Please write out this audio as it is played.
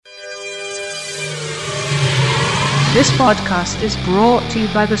This podcast is brought to you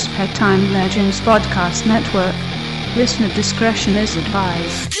by the Spare Time Legends Podcast Network. Listener discretion is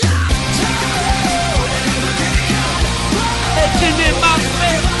advised. Legend in my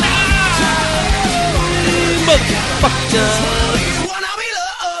motherfucker.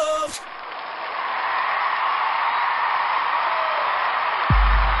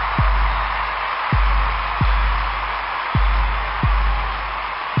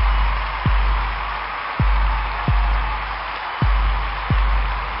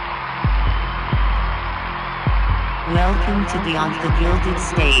 Welcome to Beyond the Gilded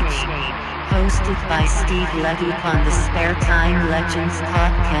Stage, hosted by Steve Leduc on the Spare Time Legends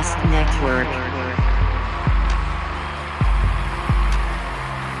Podcast Network.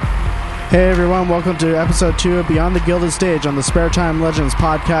 Hey everyone, welcome to episode 2 of Beyond the Gilded Stage on the Spare Time Legends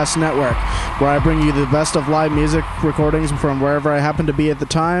Podcast Network, where I bring you the best of live music recordings from wherever I happen to be at the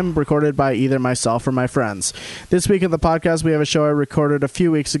time, recorded by either myself or my friends. This week on the podcast, we have a show I recorded a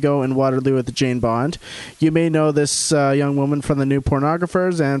few weeks ago in Waterloo with Jane Bond. You may know this young woman from the New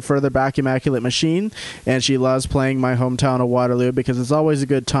Pornographers and further back Immaculate Machine, and she loves playing my hometown of Waterloo because it's always a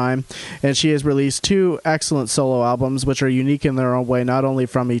good time, and she has released 2 excellent solo albums which are unique in their own way, not only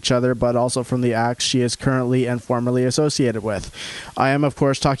from each other, but also from the acts she is currently and formerly associated with. I am, of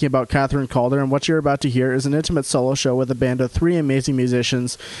course, talking about Catherine Calder, and what you're about to hear is an intimate solo show with a band of 3 amazing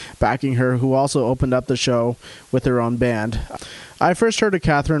musicians backing her, who also opened up the show with their own band. I first heard of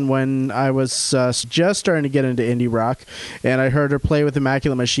Catherine when I was just starting to get into indie rock, and I heard her play with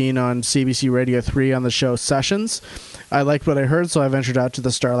Immaculate Machine on CBC Radio 3 on the show Sessions. I liked what I heard, so I ventured out to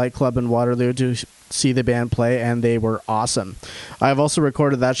the Starlight Club in Waterloo to see the band play, and they were awesome. I've also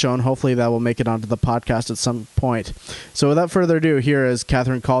recorded that show, and hopefully that will make it onto the podcast at some point. So without further ado, here is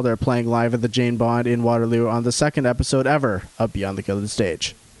Catherine Calder playing live at the Jane Bond in Waterloo on the second episode ever of Beyond the Gilded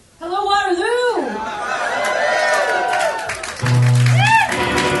Stage. Hello, Waterloo!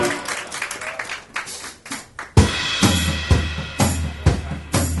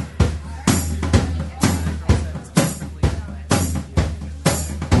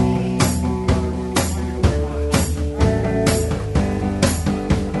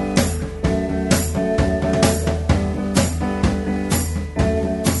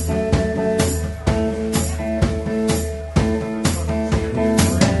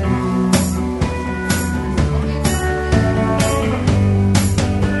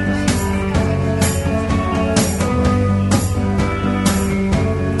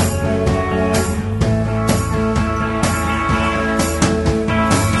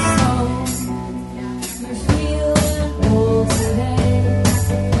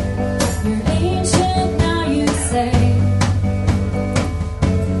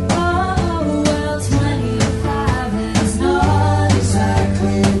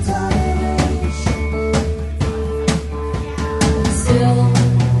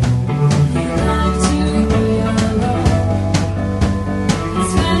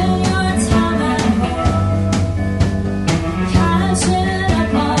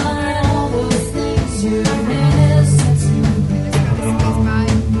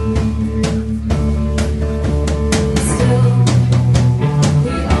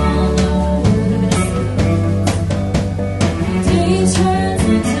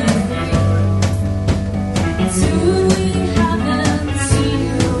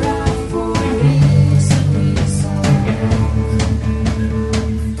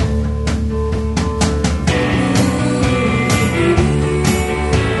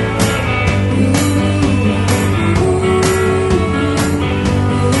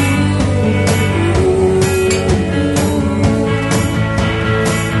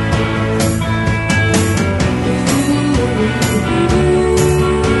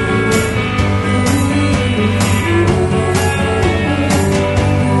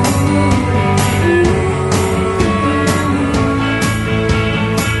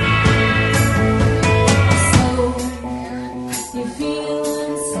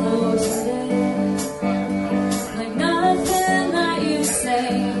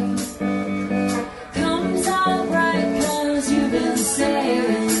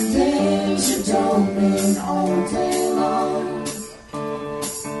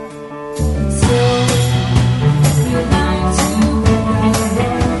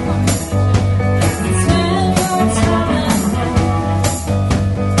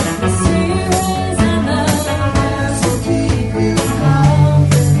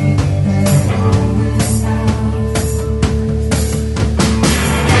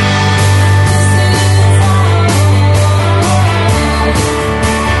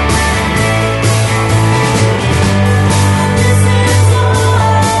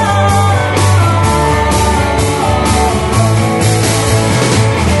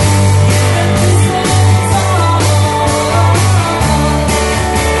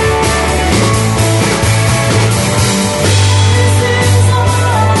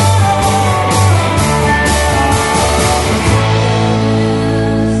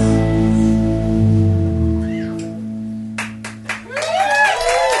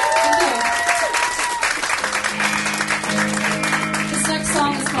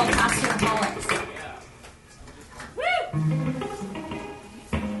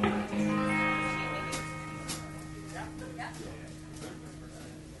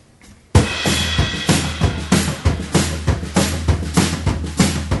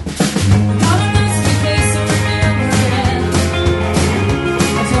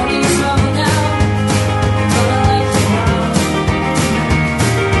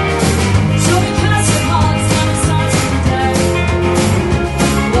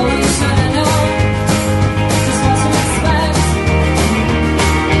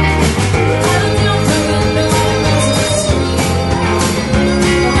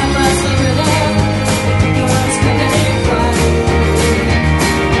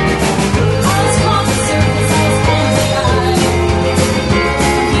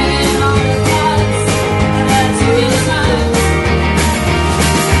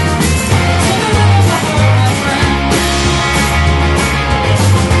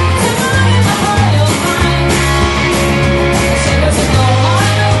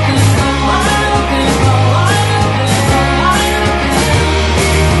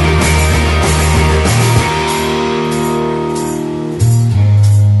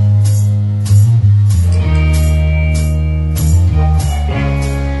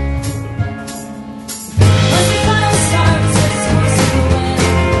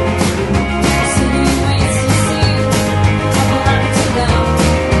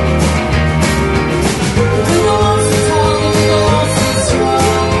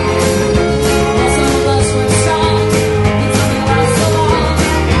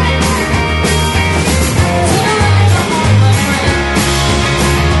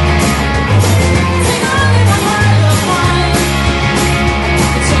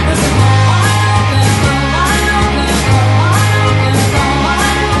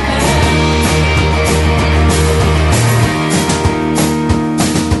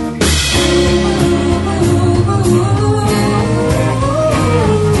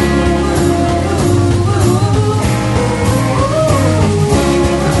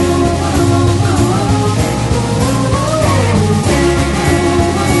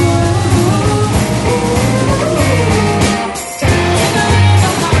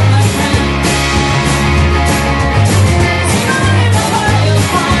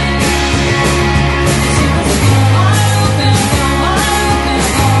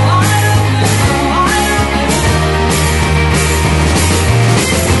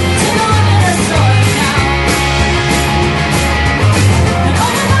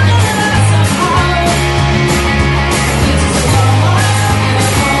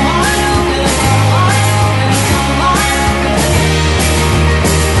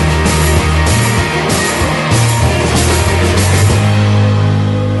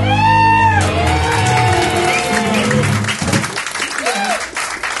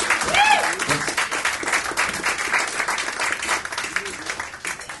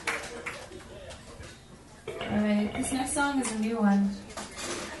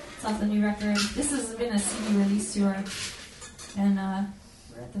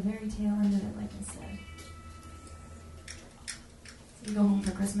 tail end of it, like I said. So you go home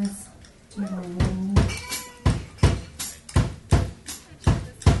for Christmas.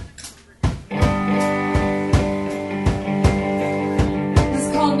 This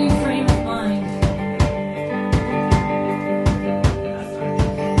is called New Frame of Mind.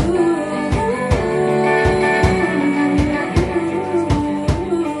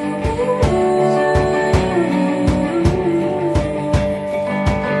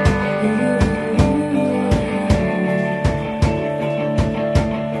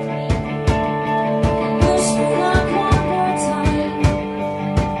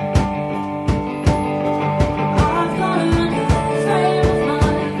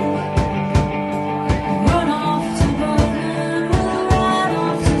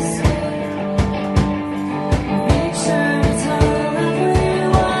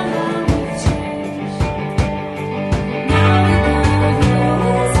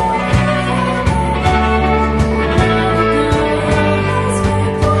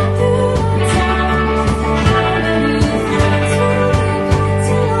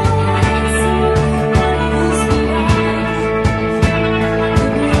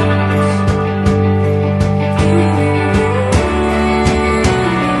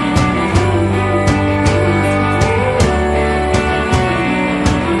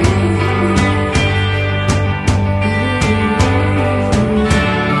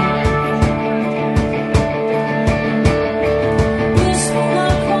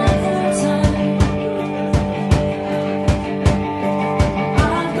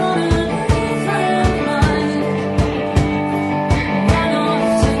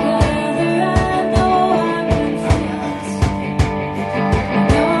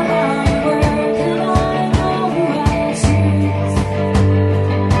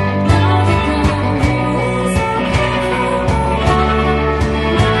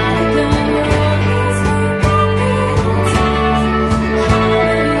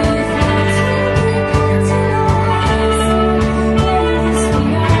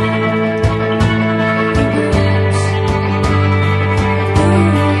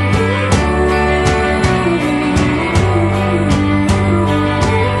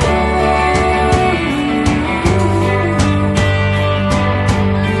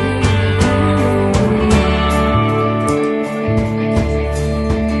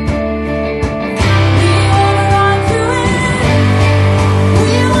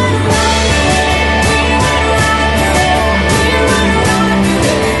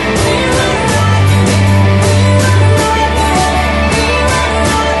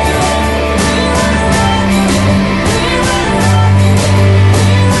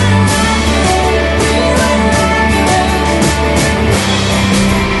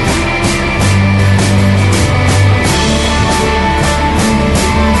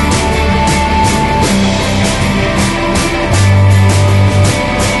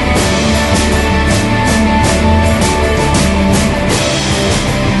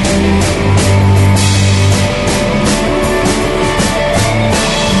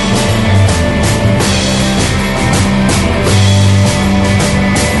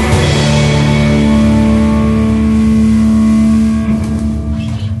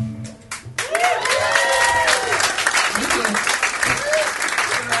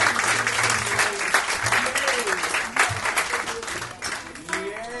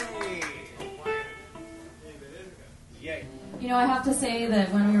 You know, I have to say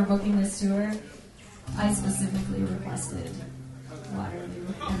that when we were booking this tour, I specifically requested Waterloo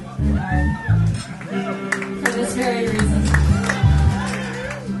and Bernard for this very reason.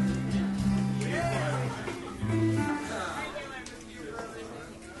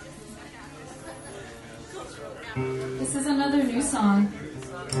 This is another new song.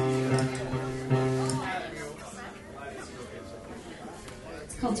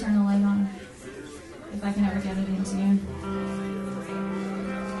 It's called Turn the Light On, if I can ever get it into you.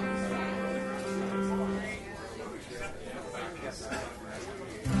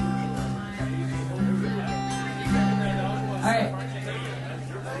 All right.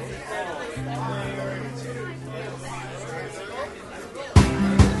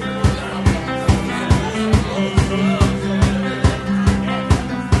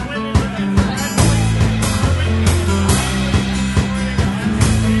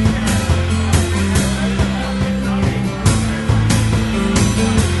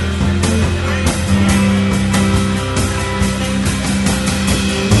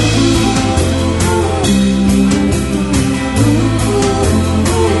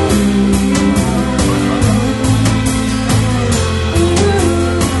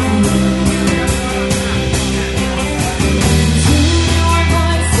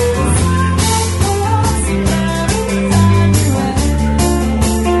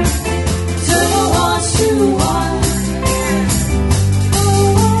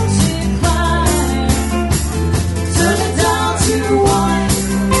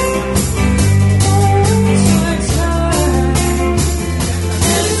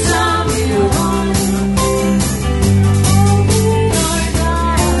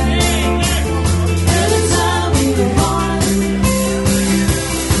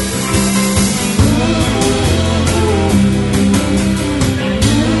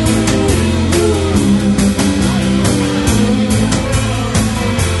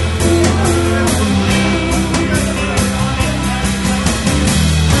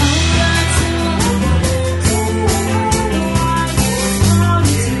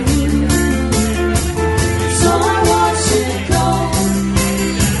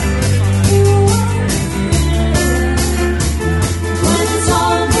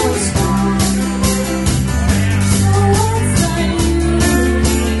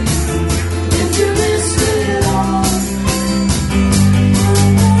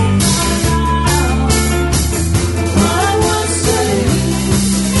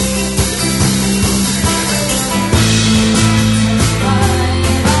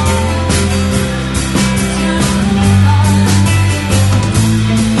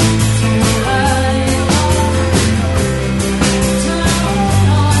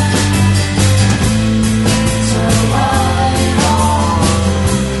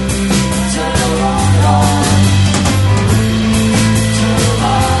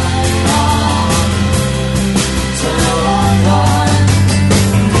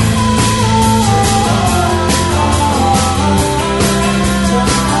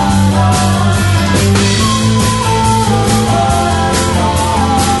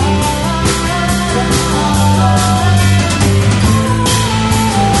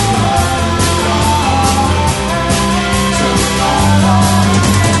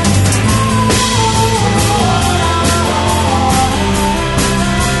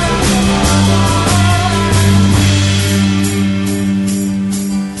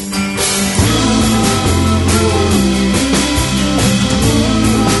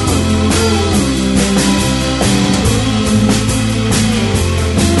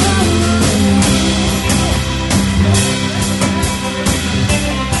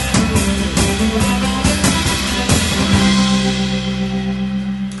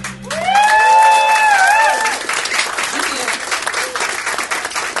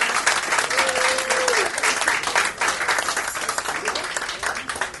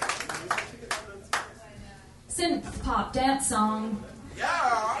 pop dance song.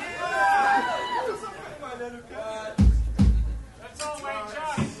 That's all Wayne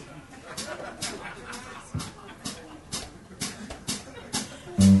Johnson.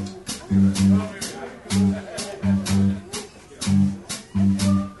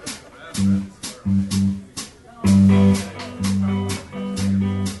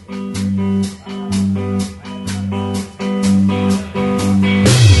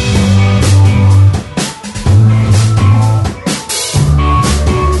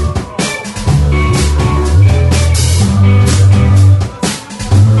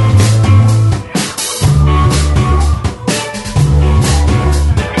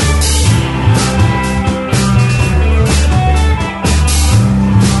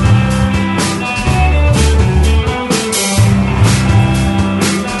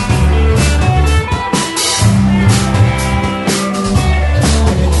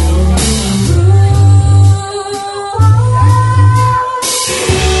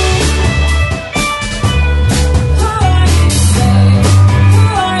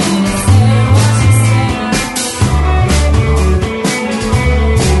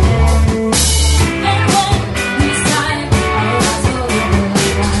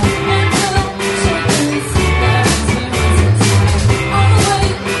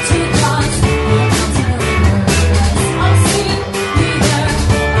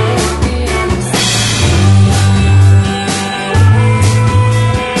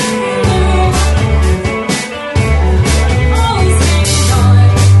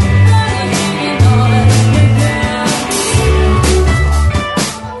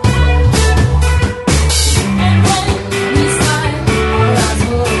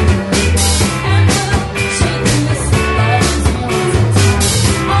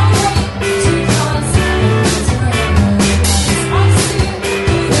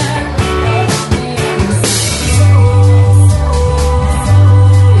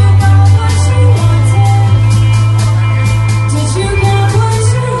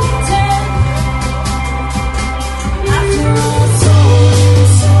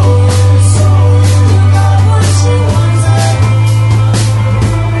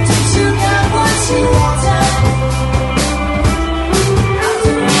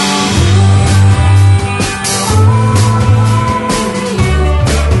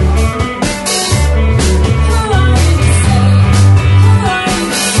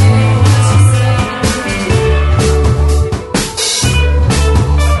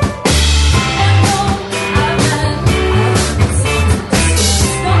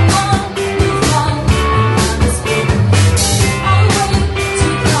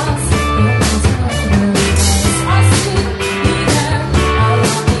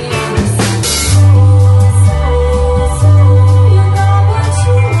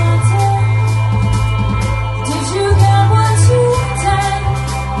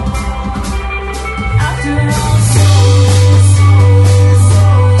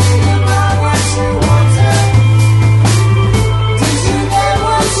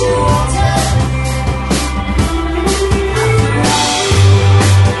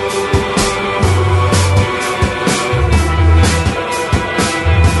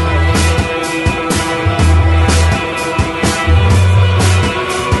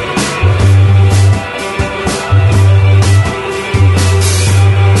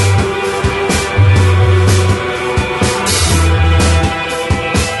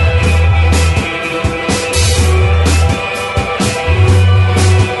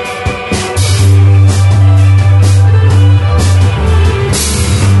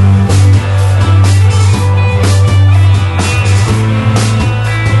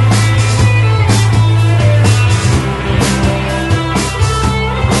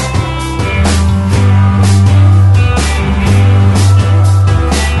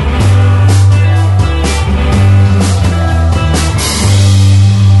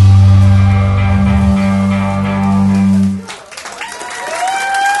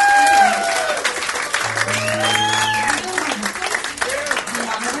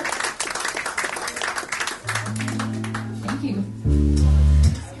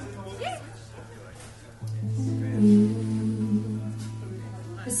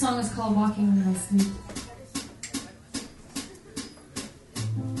 This song is called Walking in My Sleep.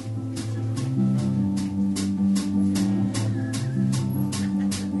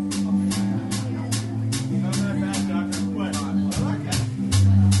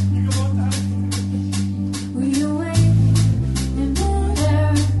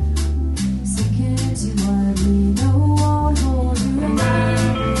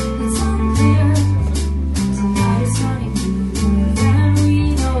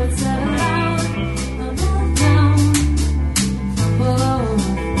 It's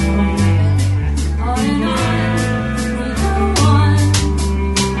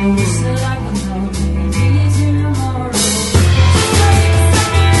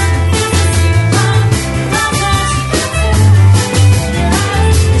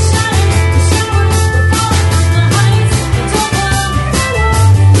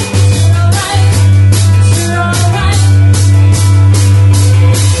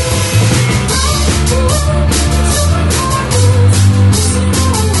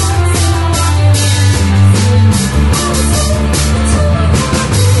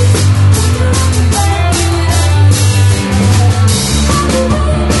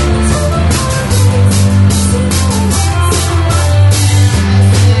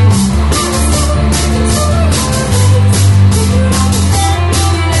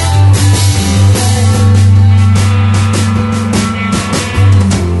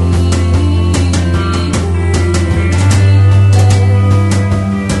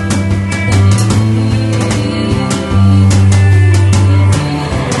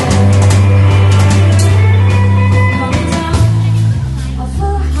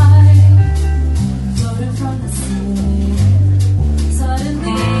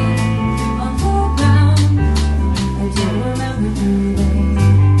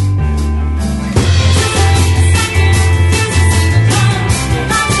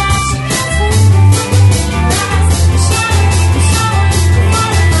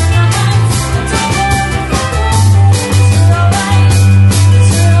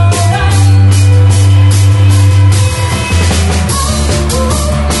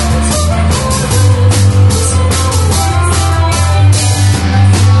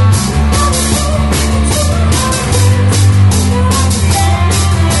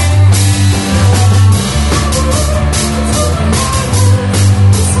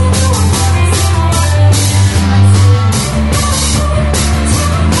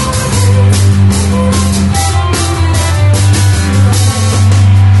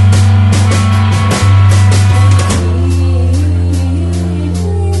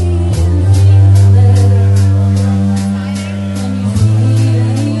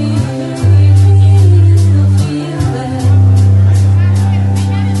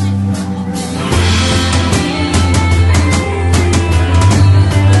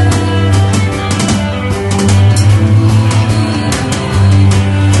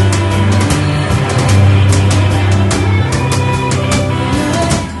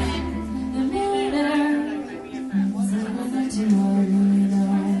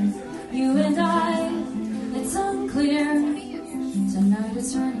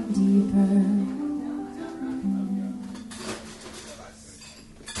is running deeper.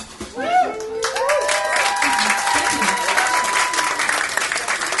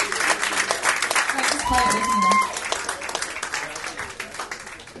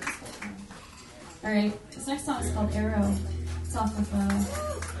 Alright, this next song is called Arrow. It's off of the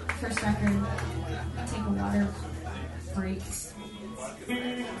first record, Take a Water Break.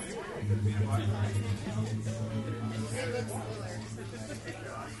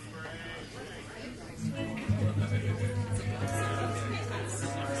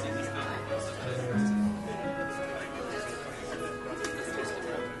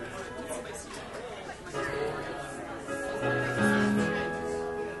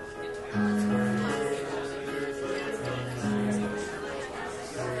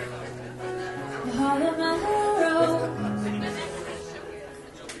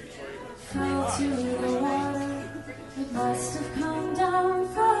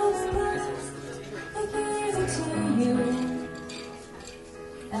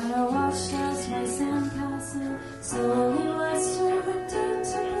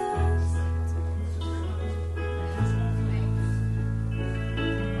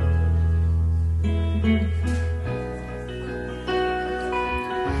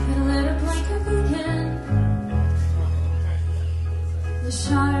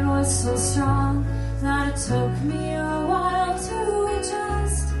 So strong that it took me a while to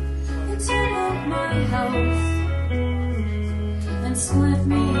adjust. It turned up my house and split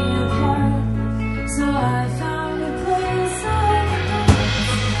me apart. So I found a place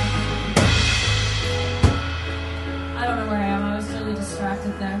I don't know where I am. I was really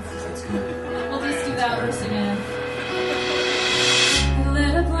distracted there. We'll just do that verse again. I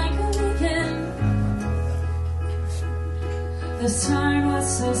lit up like a weekend. This turn was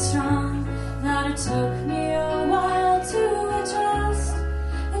so strong that it took me a while to adjust.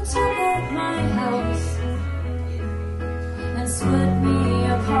 It took up my house and split me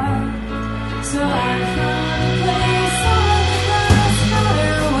apart. So I found a place on the glass far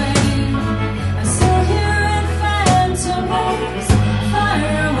away. I'm still here in phantom waves, far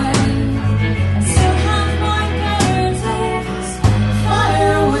away. I still have my parents' lips, far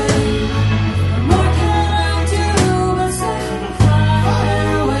away. What more can I do but say far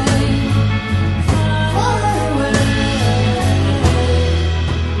away, far away.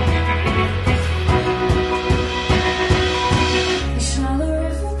 The shallow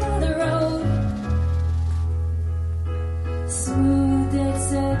river by the road smoothed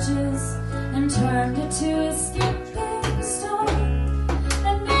its edges and turned it to a skipping stone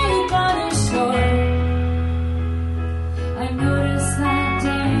and made it by the shore. I noticed that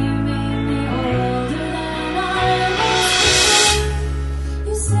day made me older than I was before.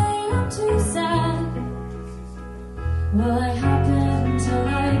 You say I'm too sad. Well, I happen to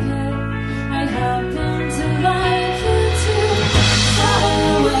like it. I happen to like it too. Far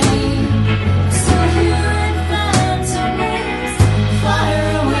away, still here in phantom waves. Far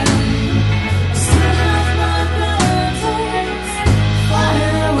away, still have my relatives. Far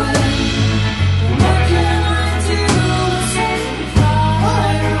away, what can I do but say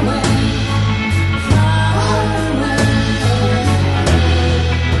far away, far away.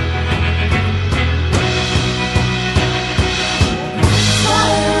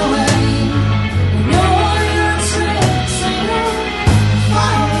 Far away, I know all your tricks, I know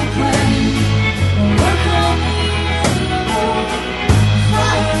far away, don't work on me anymore.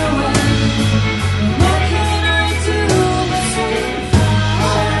 Far away, what can I do but say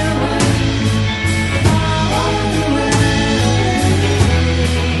far away, far away.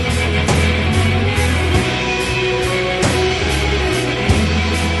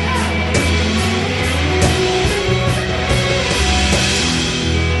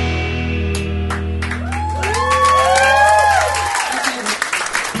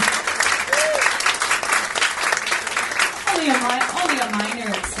 Only a minor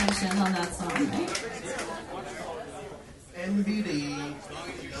extension on that song, right? NBD.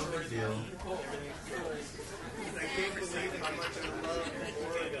 No big deal.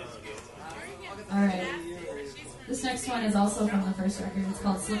 Alright. This next one is also from the first record. It's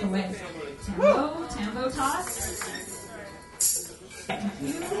called Slip Away. Tambo toss. Thank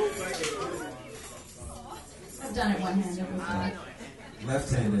you. I've done it one-handed before.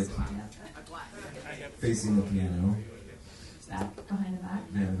 Left-handed. Facing the piano. Is that behind the back?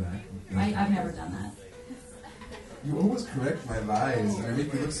 Yeah, the back. I've never done that. You always correct my lies, and I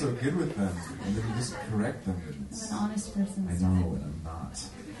make you look so good with them, and then you just correct them. I'm an honest person. I know, and I'm not.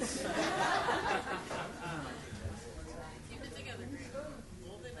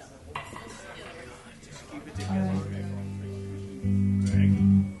 Alright.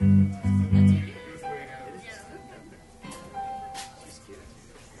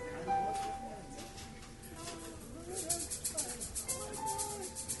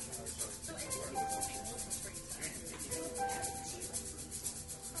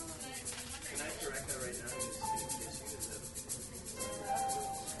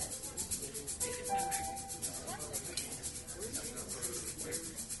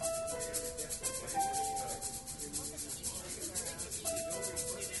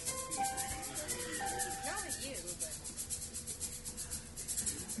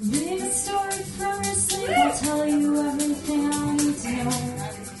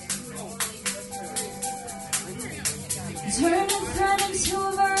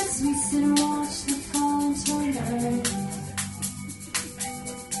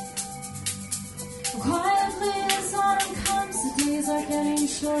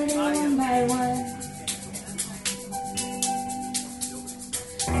 shorter one by one.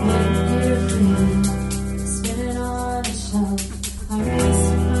 When you're free, spinning on a shelf, I'm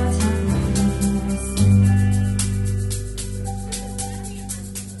wasting my time making this.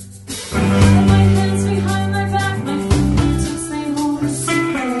 With my hands behind my back, my fingertips they hold a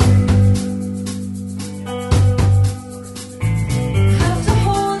secret. Have to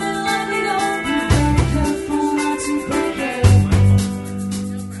hold it like we don't, be very careful not to break it.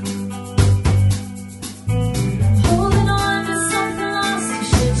 Holding on to something lost, you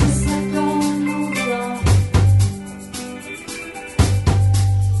should just let go and move along.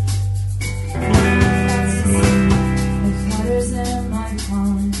 The clutter's in my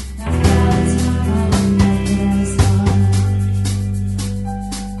palm, and that's how I know it's done.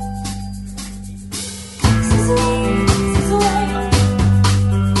 Sings away, sings away.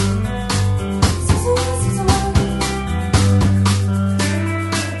 Sings away, sings away.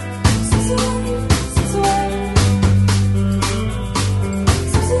 Sings away, sings away.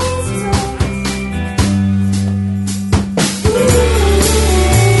 Sings away, sings away.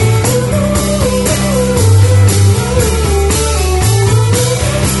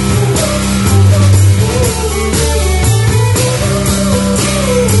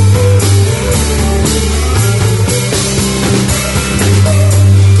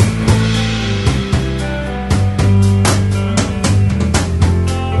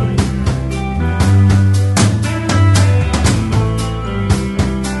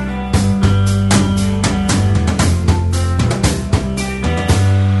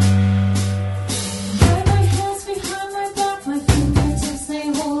 Behind my hands, behind my back, my fingertips they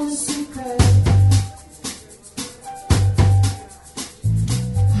hold a secret.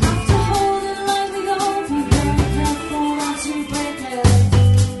 Have to hold it like we go, be very careful not to break it.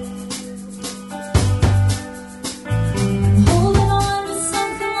 Holding on to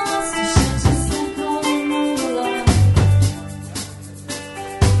something lost, you should just let go and move along.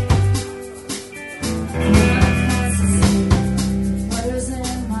 Waters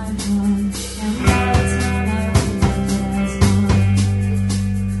in my palm, and by the time I wake up, there's none.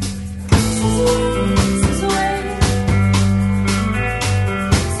 Sings away, sings away.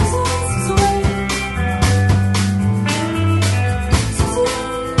 Sings away, sings away. Sings away,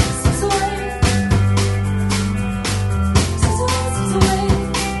 sings away. Sings away, sings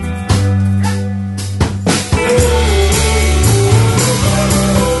away.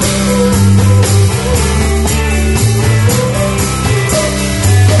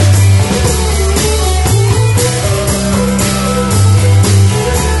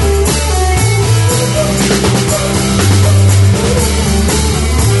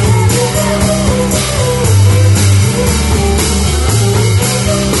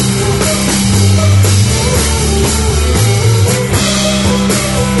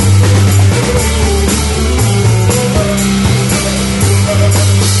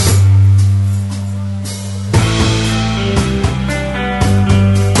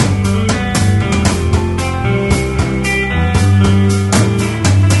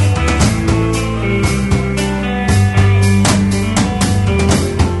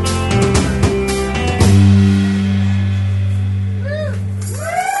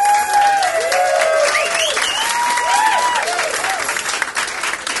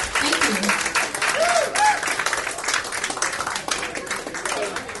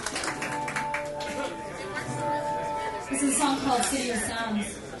 This is a song called City of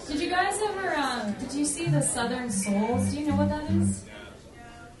Sounds. Did you guys ever, did you see the Southern Souls? Do you know what that is?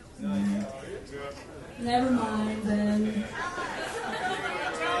 Never mind then.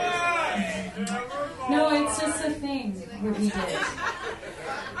 No, it's just a thing that we did.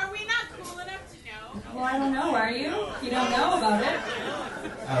 Are we not cool enough to know? Well, I don't know, are you? You don't know about it?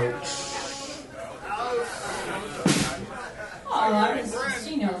 Ouch. Oh,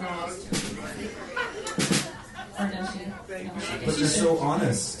 she knows almost. Or does she? No, But she you're should. so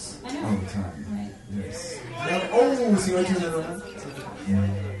honest I know. all the time. Right. Yes. Oh, see what I turned that around?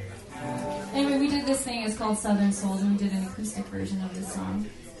 Anyway, we did this thing, it's called Southern Souls, and we did an acoustic version of this song.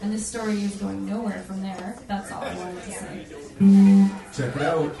 And this story is going nowhere from there. That's all I wanted to say. Check it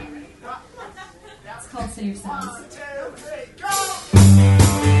out. It's called City of Sounds.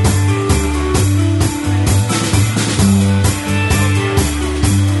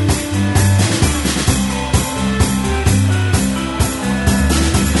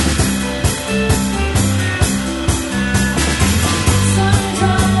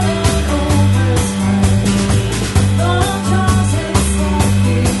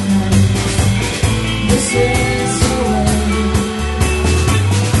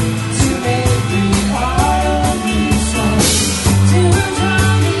 To make me all of me.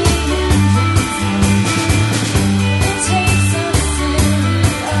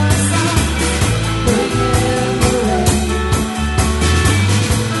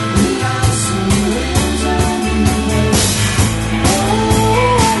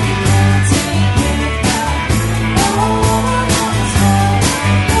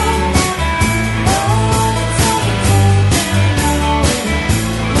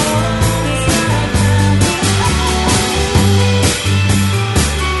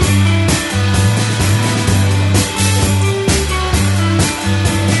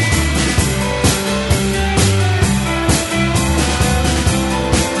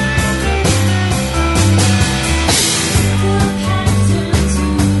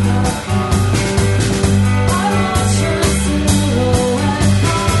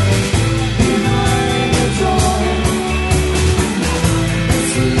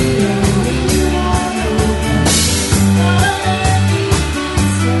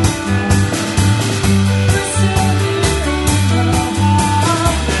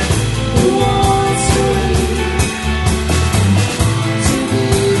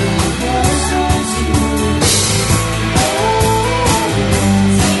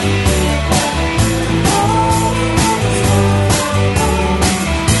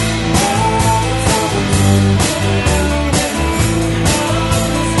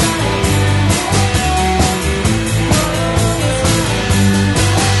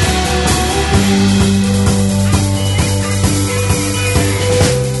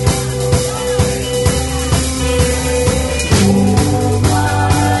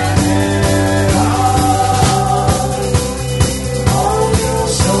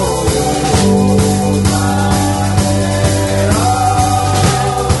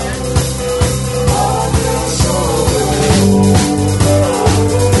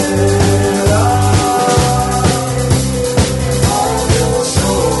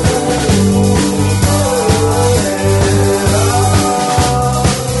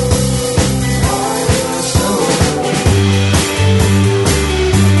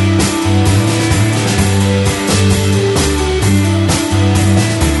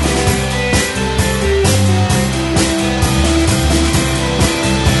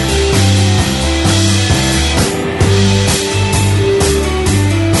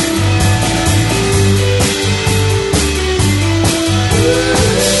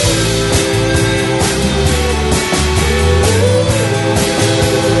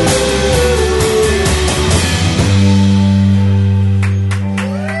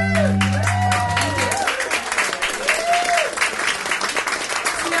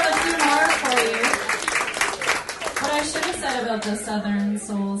 I should have said about the Southern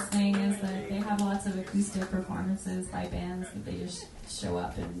Souls thing is that they have lots of acoustic performances by bands that they just show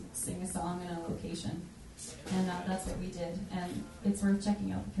up and sing a song in a location. And that's what we did. And it's worth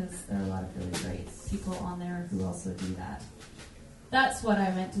checking out because there are a lot of really great people on there who also do that. That's what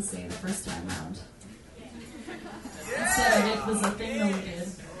I meant to say the first time around. Instead of it was a thing that we did.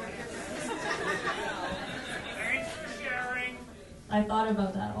 I thought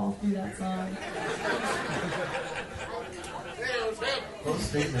about that all through that song. Those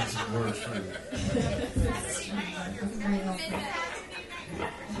statements were true.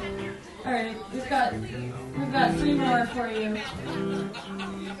 Alright, we've got 3 more for you.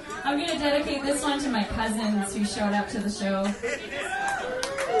 I'm gonna dedicate this one to my cousins who showed up to the show.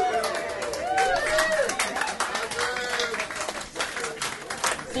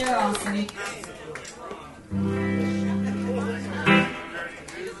 They're awesome.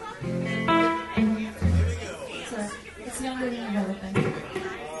 It's younger than the other thing.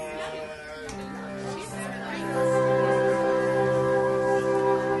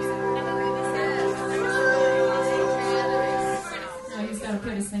 Oh, he's got to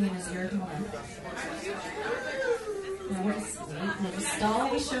put his thing in his ear. Come on. Now we'll just stall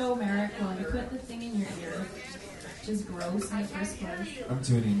the show, Merrick, while you put the thing in your ear. Which is gross in the first place. I'm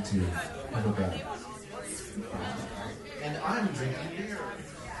tuning too. How about that? And I'm drinking beer.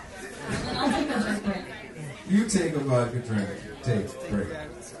 And I'll take a drink break. You take a vodka drink. Take break.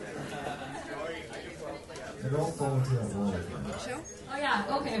 And don't fall into that wall again. Oh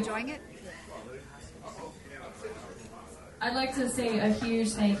yeah, okay. Enjoying it? I'd like to say a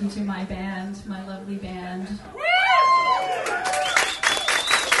huge thank you to my band, my lovely band.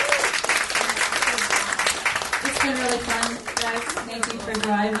 It's been really fun, guys. Thank you for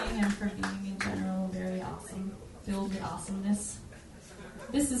driving and for being in general very awesome, filled with awesomeness.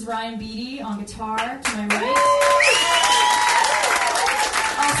 This is Ryan Beatty on guitar to my right.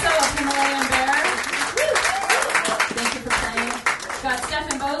 Also a Himalayan bear. Thank you for playing. Got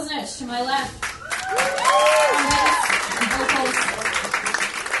Stefan Bosnich to my left. On bass and vocals.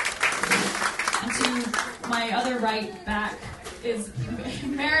 And to my other right back is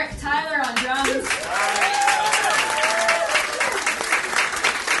Merrick Tyler on drums.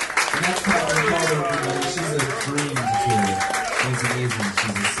 And that's how I call her, everybody. She's a dream to hear. She's amazing.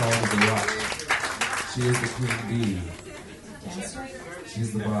 She's a solid of the rock. She is the queen bee. That's right. She's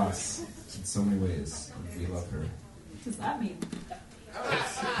the boss in so many ways. And we love her. What does that mean?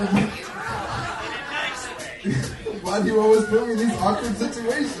 Why do you always put me in these awkward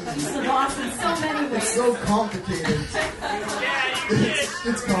situations? She's the boss in so many ways. It's so complicated.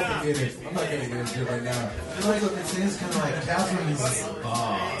 It's complicated. I'm not gonna get into it right now. I feel like what they're saying is kind of like Catherine's the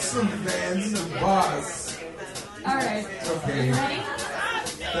boss. Some fans, the boss. Alright. Okay. You ready?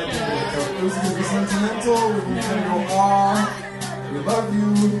 It was gonna be sentimental. We're gonna go aw. We love you.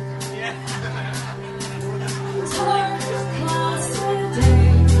 Dark clouds today.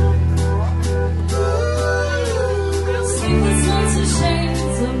 Sleepless nights and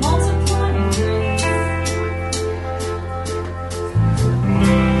shades of multiplying grace.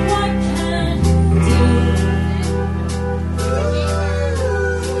 What can you do? The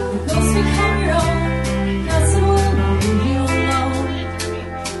ghosts become your own. Guess it will not leave you alone.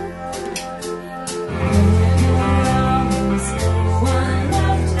 Your hours, one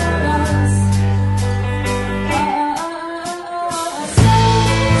after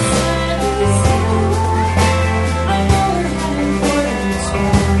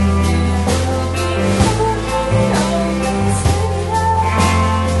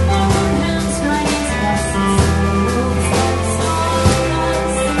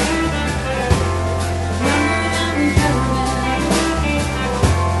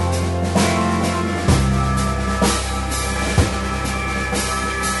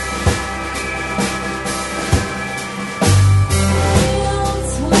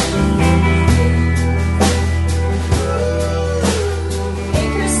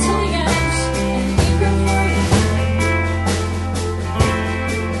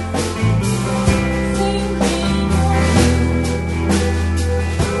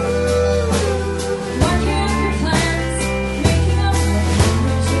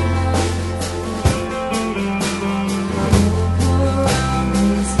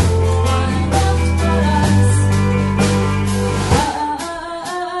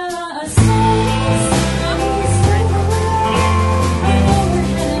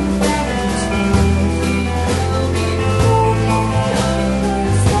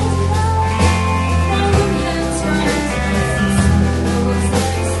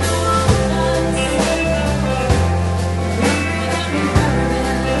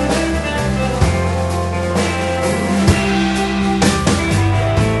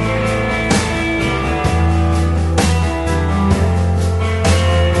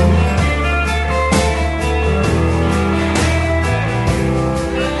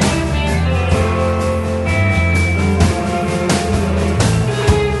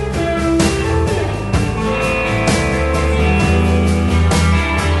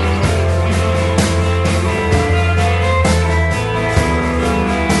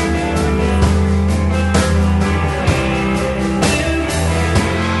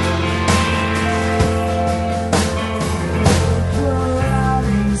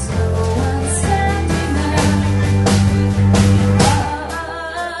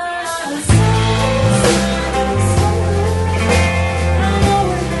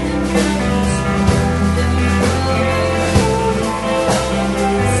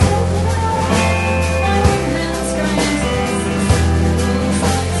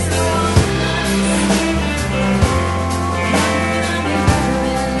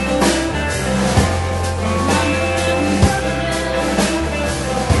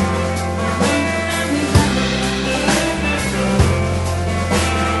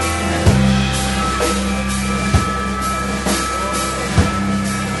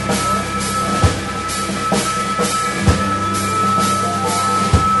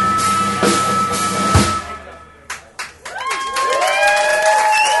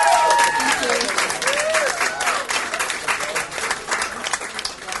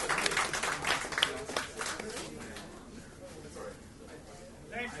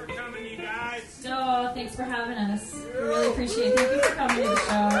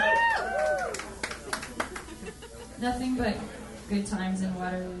nothing but good times in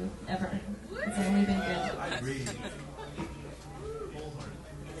Waterloo ever. It's only been good.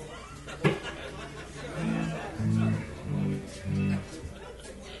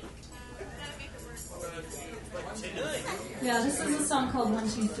 Yeah, this is a song called 1,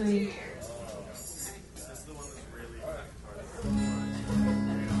 2, 3.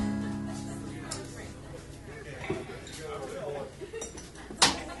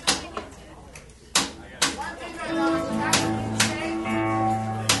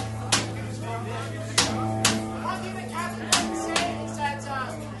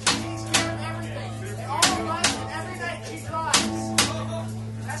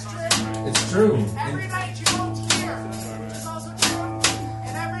 It's true. Every night she won't hear. It's also true.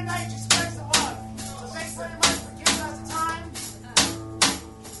 And every night she spreads the love. So thanks very much for giving us the time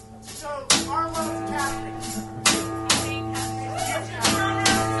to show our love to Catherine.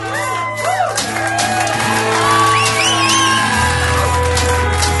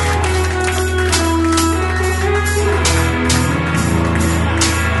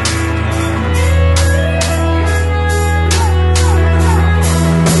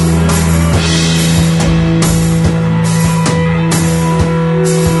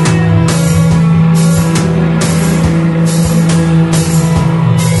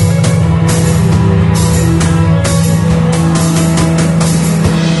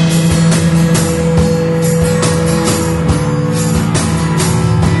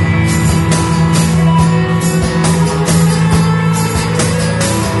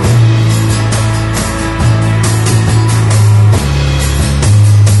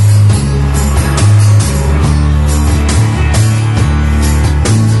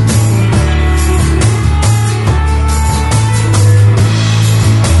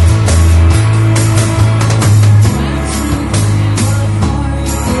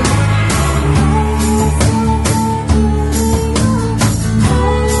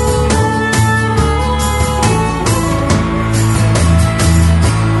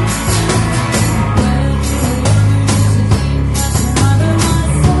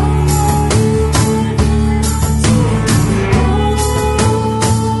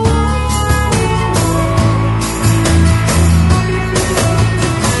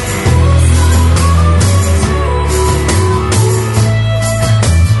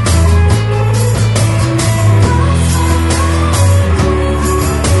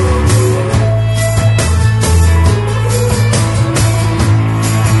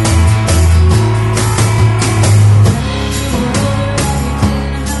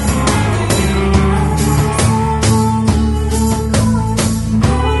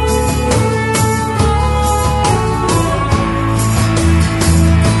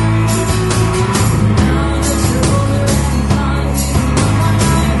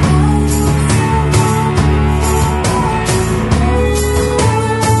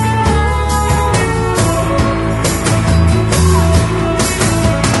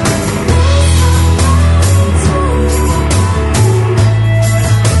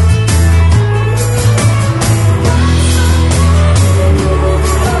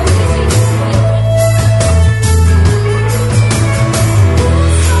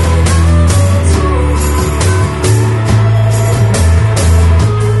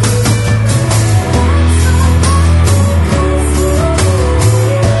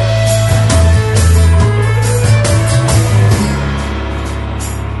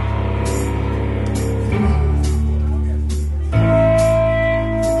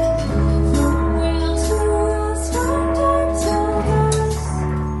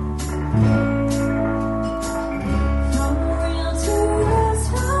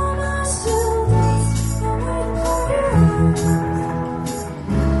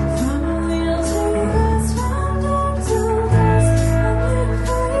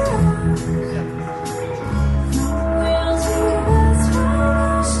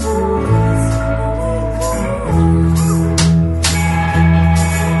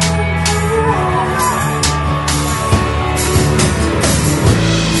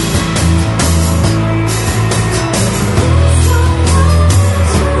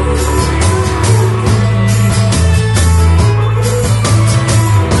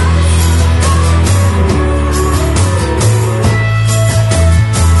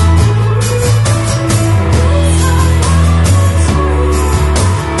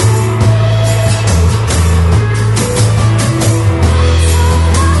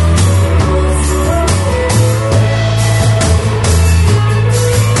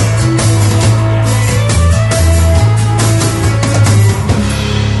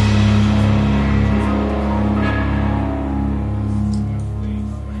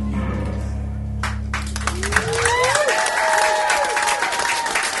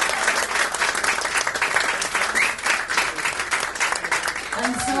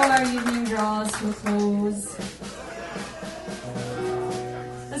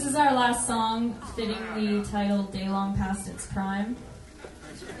 is our last song, fittingly titled Day Long Past Its Prime.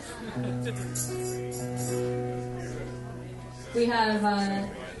 We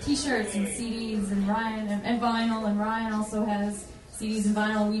have t-shirts and CDs and Ryan and vinyl, and Ryan also has CDs and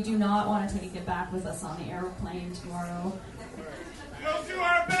vinyl. We do not want to take it back with us on the airplane tomorrow. We'll do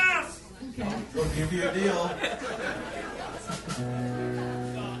our best! Okay. We'll give you a deal.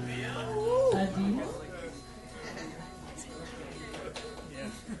 A deal?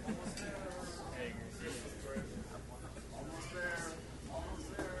 Hey,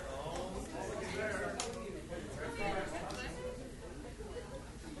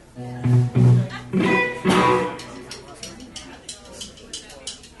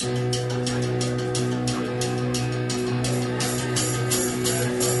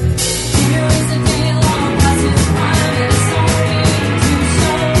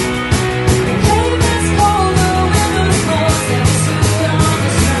 Miss Cole, the windows closed and the suit on the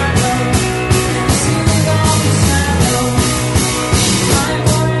shirt.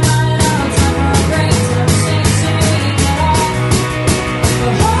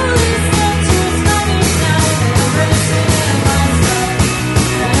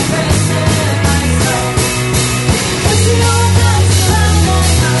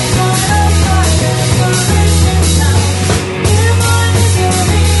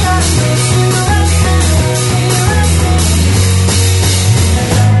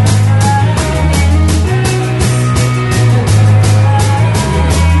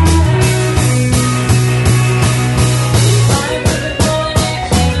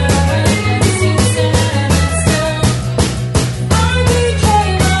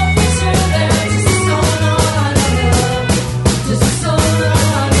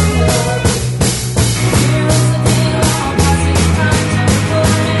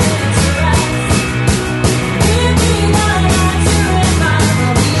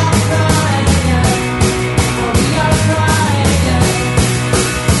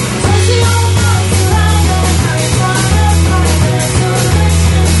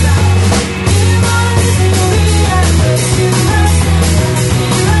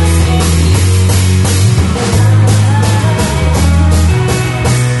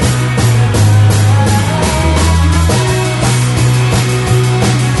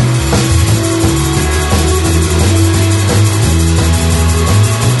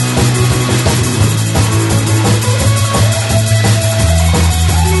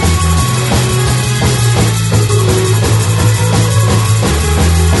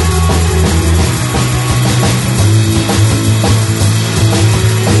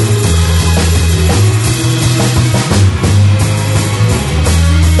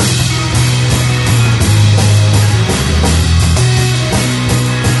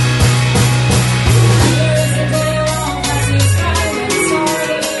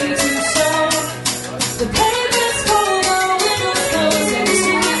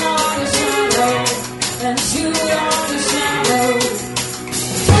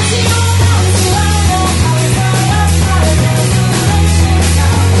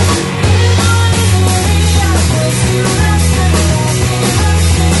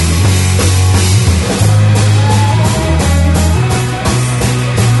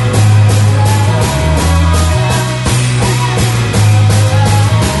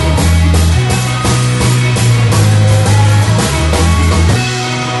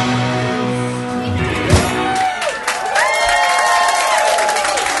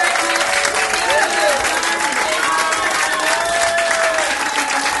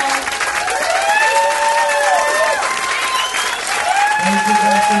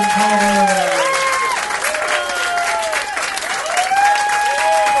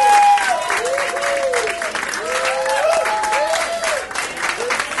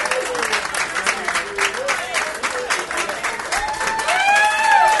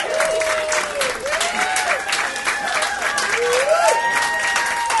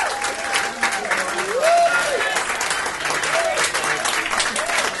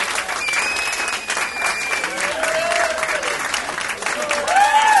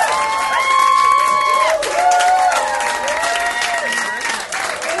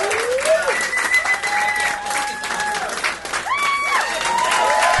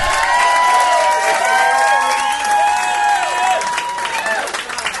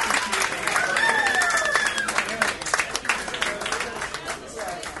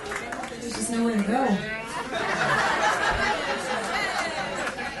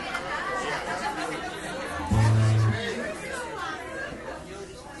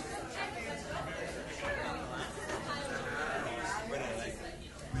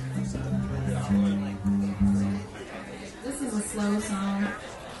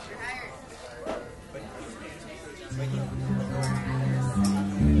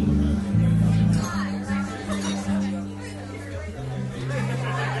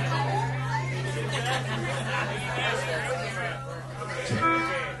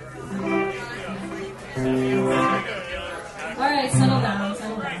 All right, settle down,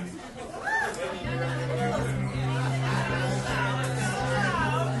 settle down.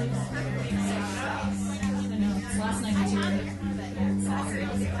 I know, it's last night too.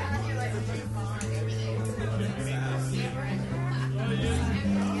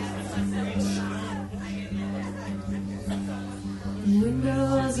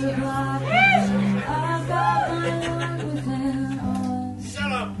 Windows are black, I've got my Lord within on.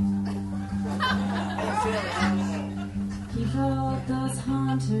 Shut up! Keep out those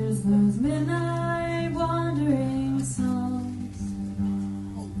haunters, those midnight wandering songs.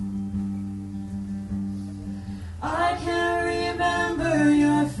 I can remember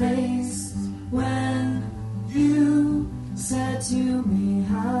your face when you said to me,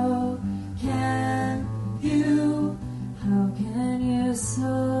 how can you so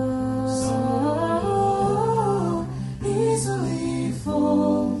easily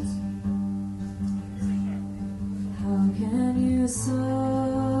fold? How can you so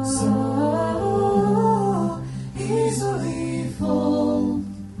easily fold?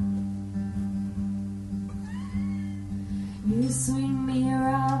 You swing me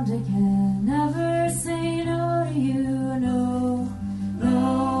around, I can never say no to you. No,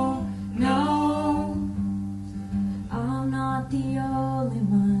 no, no. I'm not the only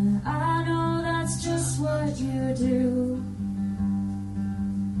one. I know that's just what you do.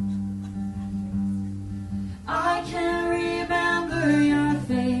 I can remember your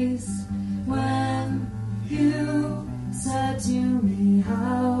face when you said to me,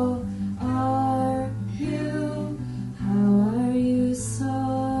 how are you? How are you so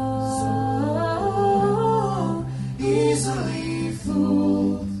easily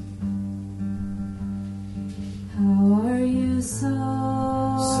fooled? How are you so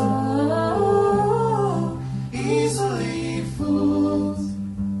easily fooled?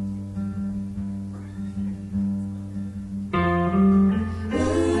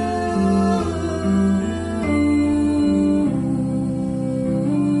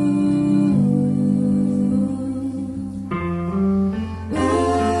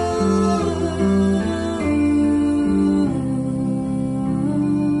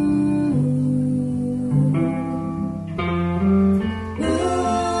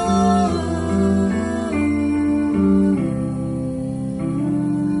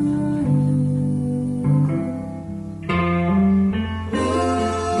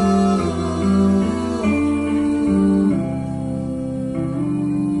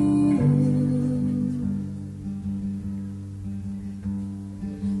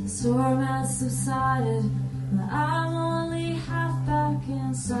 The storm has subsided, but I'm only half back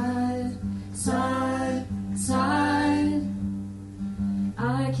inside, side, side.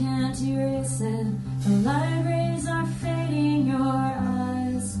 I can't erase it. The light rays are fading your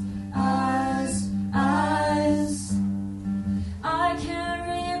eyes, eyes, eyes. I can't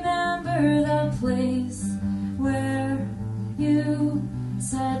remember the place where you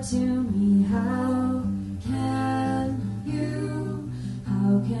said to me, how can you?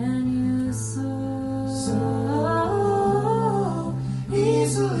 How can you so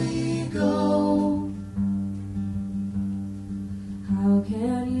easily go? How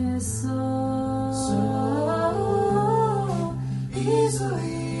can you so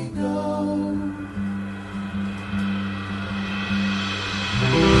easily go?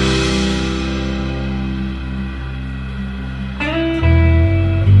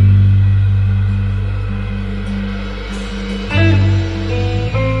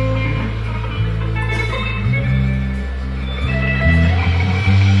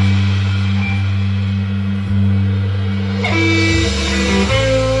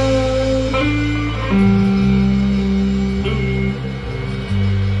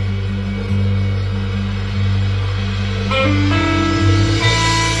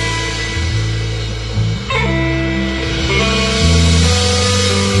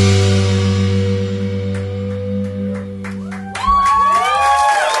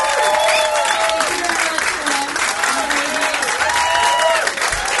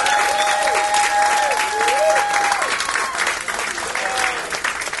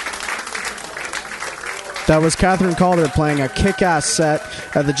 That was Catherine Calder playing a kick-ass set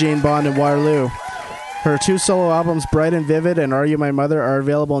at the Jane Bond in Waterloo. Her two solo albums, Bright and Vivid and Are You My Mother, are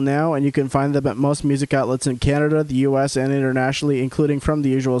available now, and you can find them at most music outlets in Canada, the US, and internationally, including from the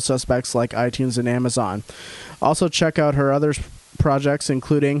usual suspects like iTunes and Amazon. Also check out her other projects,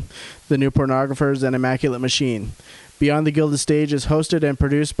 including The New Pornographers and Immaculate Machine. Beyond the Gilded Stage is hosted and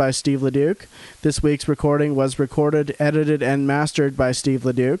produced by Steve Leduc. This week's recording was recorded, edited, and mastered by Steve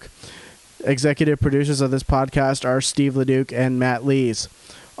Leduc. Executive producers of this podcast are Steve Leduc and Matt Lees.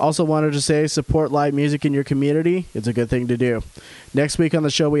 Also wanted to say, support live music in your community. It's a good thing to do. Next week on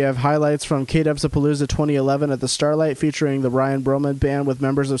the show, we have highlights from K-Dubs-A-Palooza 2011 at the Starlight, featuring the Ryan Broman Band with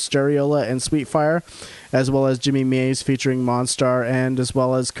members of Stereola and Sweetfire, as well as Jimmy Mays featuring Monstar, and as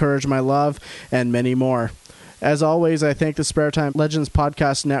well as Courage My Love, and many more. As always, I thank the Spare Time Legends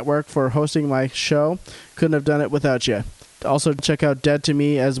Podcast Network for hosting my show. Couldn't have done it without you. Also, check out Dead to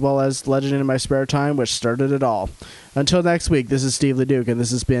Me as well as Legend in My Spare Time, which started it all. Until next week, this is Steve Leduc, and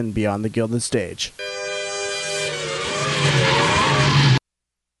this has been Beyond the Gilded Stage.